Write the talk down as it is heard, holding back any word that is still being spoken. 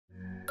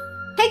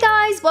Hey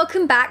guys,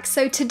 welcome back.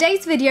 So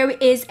today's video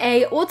is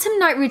a autumn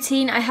night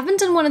routine. I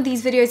haven't done one of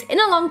these videos in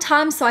a long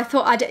time, so I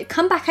thought I'd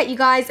come back at you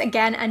guys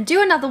again and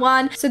do another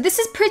one. So this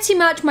is pretty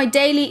much my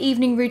daily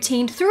evening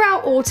routine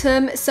throughout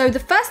autumn. So the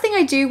first thing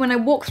I do when I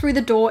walk through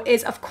the door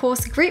is, of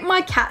course, greet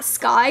my cat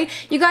Sky.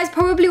 You guys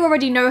probably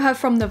already know her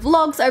from the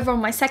vlogs over on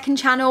my second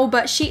channel,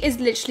 but she is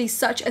literally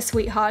such a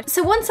sweetheart.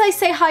 So once I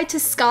say hi to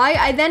Sky,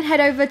 I then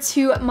head over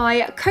to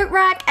my coat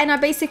rack and I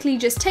basically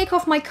just take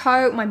off my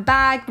coat, my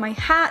bag, my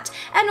hat,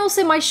 and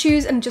also my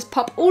shoes and just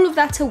pop all of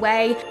that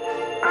away.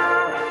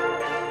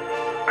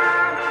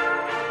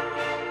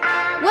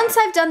 Once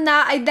I've done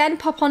that, I then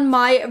pop on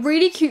my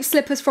really cute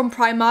slippers from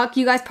Primark.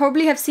 You guys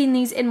probably have seen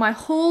these in my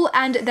haul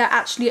and they're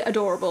actually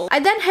adorable. I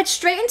then head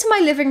straight into my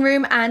living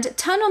room and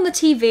turn on the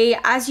TV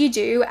as you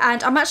do,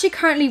 and I'm actually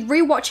currently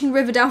rewatching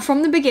Riverdale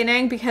from the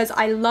beginning because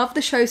I love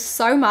the show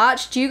so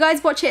much. Do you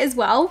guys watch it as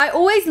well? I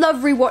always love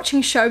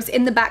rewatching shows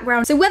in the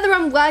background, so whether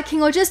I'm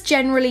working or just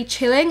generally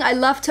chilling, I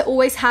love to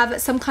always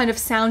have some kind of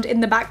sound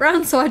in the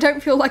background so I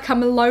don't feel like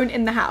I'm alone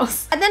in the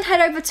house. I then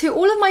head over to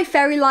all of my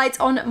fairy lights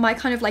on my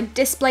kind of like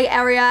display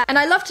area. And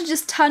I love to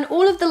just turn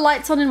all of the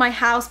lights on in my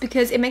house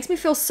because it makes me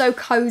feel so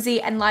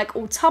cozy and like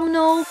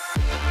autumnal.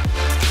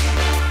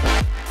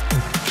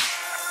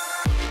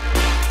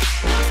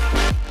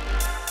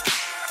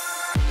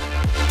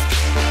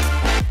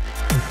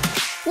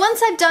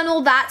 Once I've done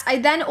all that, I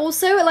then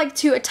also like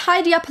to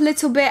tidy up a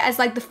little bit as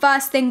like the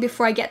first thing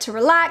before I get to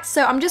relax.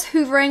 So I'm just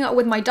hoovering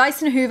with my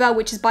Dyson Hoover,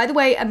 which is, by the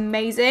way,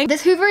 amazing.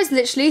 This Hoover is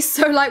literally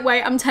so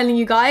lightweight, I'm telling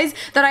you guys,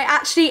 that I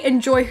actually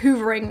enjoy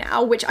hoovering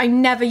now, which I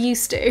never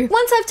used to.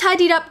 Once I've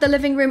tidied up the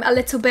living room a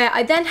little bit,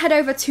 I then head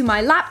over to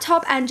my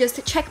laptop and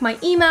just check my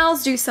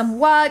emails, do some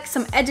work,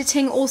 some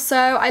editing also.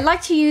 I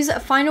like to use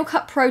Final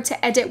Cut Pro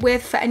to edit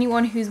with, for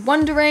anyone who's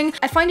wondering.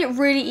 I find it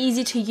really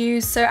easy to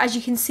use, so as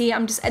you can see,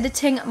 I'm just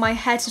editing my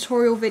hair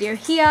tutorial video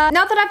here.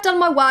 Now that I've done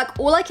my work,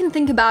 all I can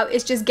think about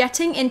is just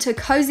getting into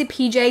cozy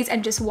PJs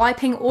and just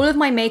wiping all of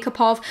my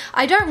makeup off.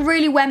 I don't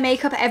really wear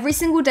makeup every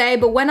single day,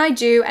 but when I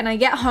do and I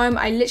get home,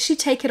 I literally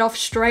take it off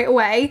straight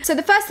away. So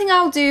the first thing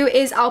I'll do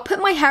is I'll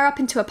put my hair up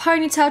into a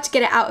ponytail to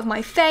get it out of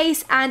my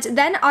face, and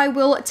then I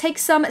will take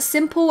some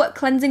simple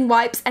cleansing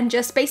wipes and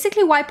just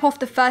basically wipe off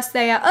the first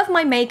layer of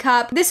my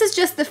makeup. This is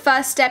just the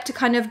first step to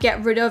kind of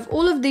get rid of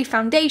all of the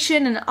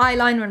foundation and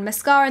eyeliner and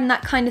mascara and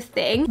that kind of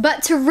thing.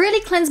 But to really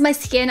cleanse my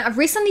skin, I've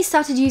recently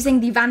started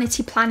using the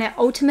Vanity Planet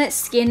Ultimate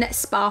Skin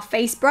Spa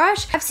Face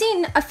Brush. I've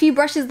seen a few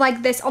brushes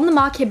like this on the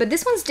market, but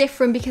this one's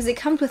different because it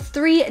comes with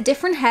 3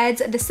 different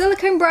heads: the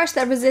silicone brush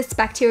that resists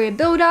bacteria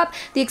buildup,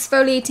 the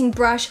exfoliating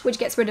brush which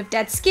gets rid of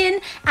dead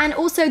skin, and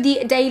also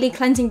the daily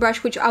cleansing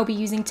brush which I'll be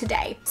using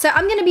today. So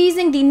I'm going to be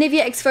using the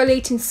Nivea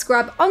exfoliating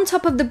scrub on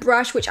top of the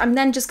brush, which I'm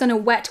then just going to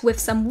wet with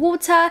some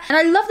water. And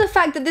I love the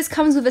fact that this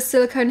comes with a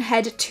silicone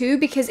head too,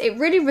 because it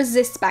really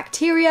resists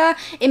bacteria.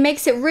 It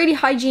makes it really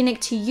hygienic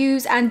to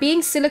use, and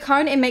being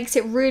silicone, it makes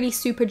it really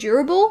super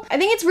durable. I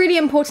think it's really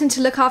important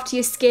to look after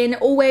your skin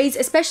always,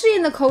 especially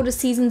in the colder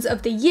seasons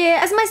of the year,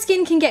 as my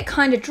skin can get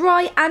kind of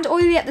dry and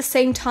oily at the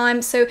same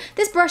time. So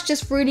this brush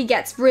just really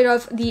gets rid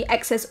of the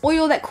excess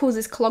oil that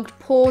causes clogged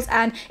pores,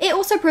 and it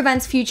also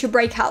prevents future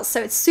breakouts,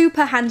 so it's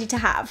super handy to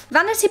have.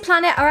 Vanity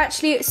Planet are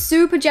actually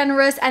super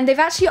generous, and they've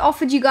actually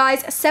offered you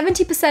guys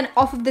 70%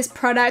 off of this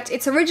product.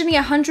 It's originally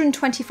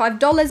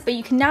 $125, but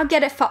you can now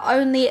get it for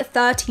only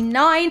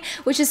 $39,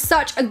 which is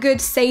such a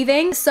good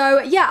saving. So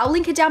yeah, I'll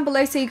link it down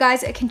below so you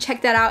guys can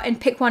check that out and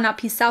pick one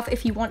up yourself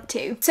if you want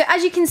to. So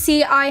as you can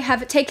see, I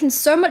have taken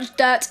so much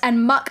dirt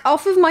and muck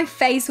off of my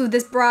face with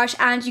this brush,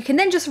 and you can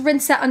then just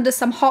rinse it under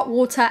some hot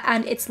water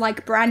and it's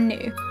like brand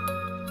new.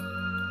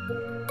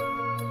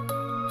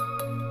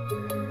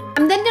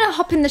 I'm then gonna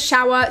hop in the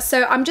shower,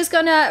 so I'm just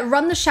gonna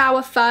run the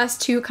shower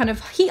first to kind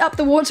of heat up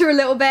the water a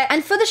little bit.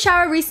 And for the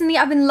shower recently,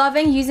 I've been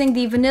loving using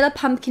the Vanilla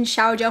Pumpkin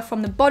Shower Gel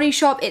from the Body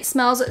Shop. It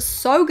smells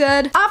so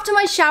good. After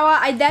my shower,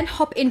 I then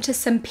hop into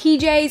some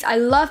PJs. I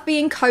love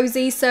being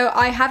cozy, so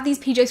I have these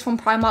PJs from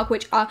Primark,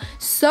 which are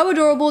so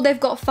adorable. They've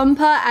got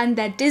Thumper and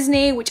they're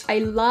Disney, which I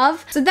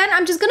love. So then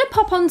I'm just gonna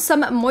pop on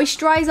some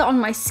moisturizer on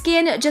my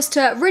skin just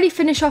to really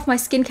finish off my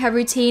skincare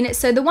routine.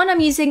 So the one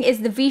I'm using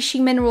is the Vichy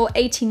Mineral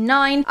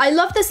 89. I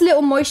love this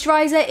little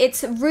moisturizer.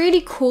 It's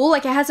really cool,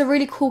 like it has a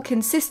really cool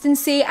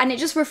consistency, and it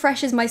just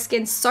refreshes my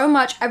skin so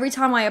much every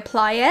time I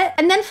apply it.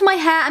 And then for my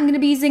hair, I'm going to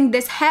be using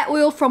this hair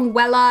oil from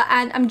Wella,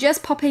 and I'm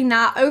just popping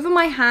that over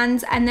my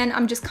hands, and then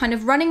I'm just kind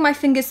of running my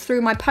fingers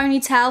through my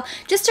ponytail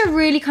just to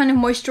really kind of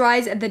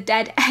moisturize the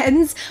dead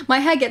ends. My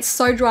hair gets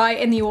so dry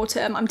in the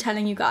autumn, I'm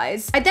telling you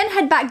guys. I then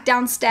head back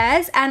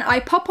downstairs and I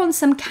pop on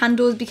some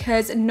candles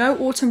because no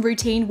autumn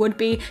routine would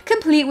be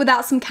complete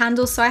without some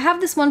candles. So I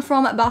have this one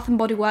from Bath &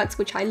 Body Works,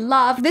 which I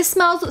love. this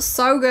smells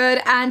so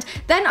good. And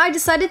then I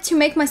decided to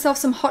make myself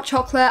some hot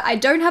chocolate. I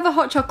don't have a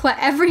hot chocolate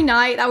every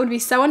night, that would be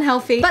so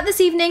unhealthy, but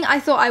this evening I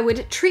thought I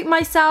would treat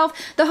myself.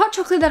 The hot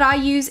chocolate that I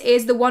use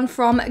is the one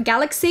from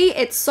Galaxy.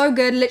 It's so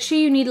good.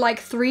 Literally you need like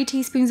 3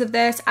 teaspoons of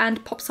this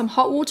and pop some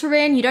hot water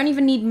in. You don't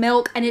even need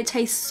milk and it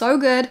tastes so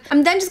good.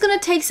 I'm then just gonna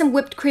take some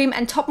whipped cream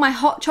and top my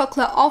hot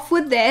chocolate off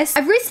with this.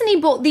 I've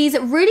recently bought these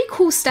really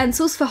cool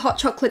stencils for hot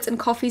chocolates and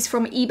coffees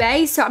from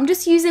eBay, so I'm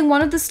just using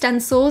one of the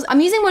stencils. I'm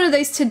using one of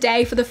those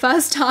today for the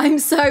first time,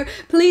 so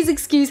please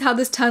excuse how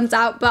this turns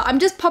out, but I'm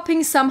just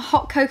popping some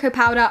hot cocoa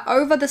powder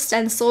over the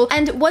stencil,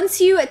 and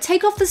once you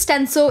take off the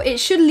stencil, it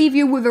should leave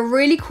you with a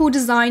really cool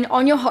design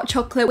on your hot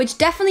chocolate, which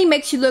definitely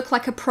makes you look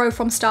like a pro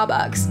from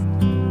Starbucks.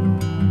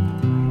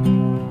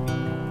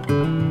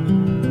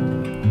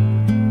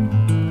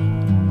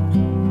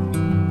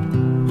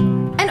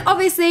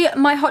 Obviously,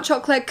 my hot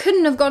chocolate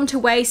couldn't have gone to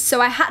waste, so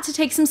I had to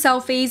take some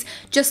selfies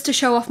just to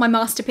show off my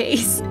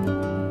masterpiece.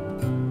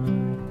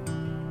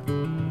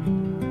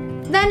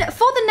 Then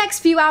for the next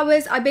few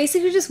hours, I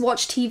basically just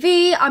watch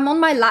TV. I'm on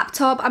my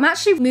laptop. I'm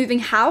actually moving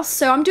house,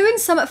 so I'm doing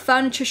some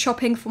furniture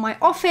shopping for my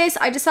office.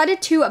 I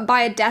decided to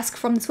buy a desk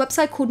from this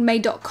website called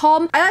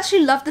made.com. I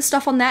actually love the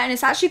stuff on there and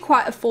it's actually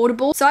quite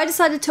affordable, so I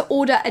decided to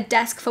order a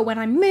desk for when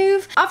I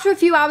move. After a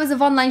few hours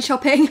of online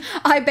shopping,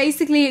 I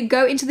basically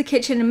go into the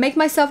kitchen and make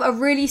myself a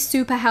really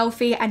super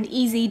healthy and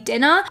easy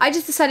dinner. I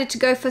just decided to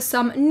go for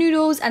some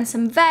noodles and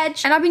some veg,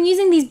 and I've been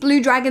using these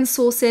Blue Dragon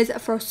sauces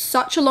for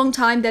such a long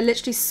time. They're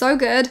literally so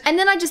good. And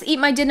then I just eat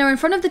my dinner in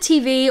front of the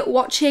TV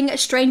watching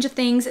Stranger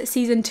Things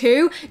season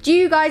 2. Do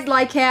you guys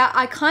like it?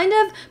 I kind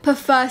of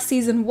prefer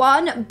season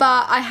 1,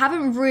 but I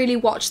haven't really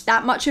watched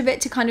that much of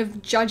it to kind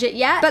of judge it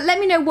yet. But let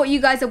me know what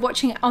you guys are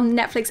watching on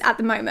Netflix at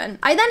the moment.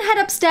 I then head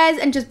upstairs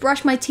and just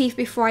brush my teeth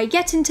before I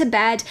get into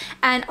bed,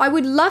 and I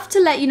would love to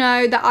let you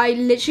know that I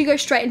literally go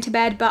straight into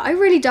bed, but I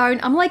really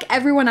don't. I'm like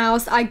everyone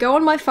else. I go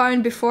on my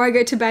phone before I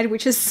go to bed,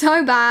 which is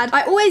so bad.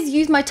 I always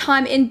use my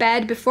time in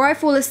bed before I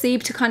fall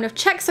asleep to kind of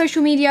check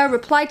social media,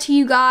 reply to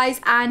you guys,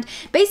 and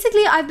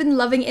basically I've been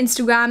loving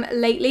Instagram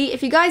lately.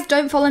 If you guys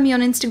don't follow me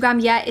on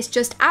Instagram yet, it's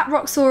just at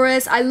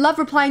Roxxsaurus. I love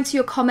replying to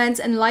your comments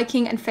and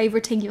liking and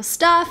favoriting your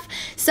stuff,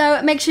 so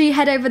make sure you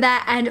head over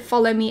there and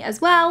follow me as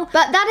well.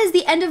 But that is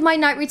the end of my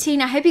night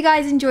routine. I hope you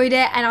guys enjoyed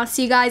it, and I'll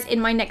see you guys in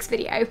my next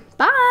video.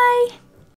 Bye!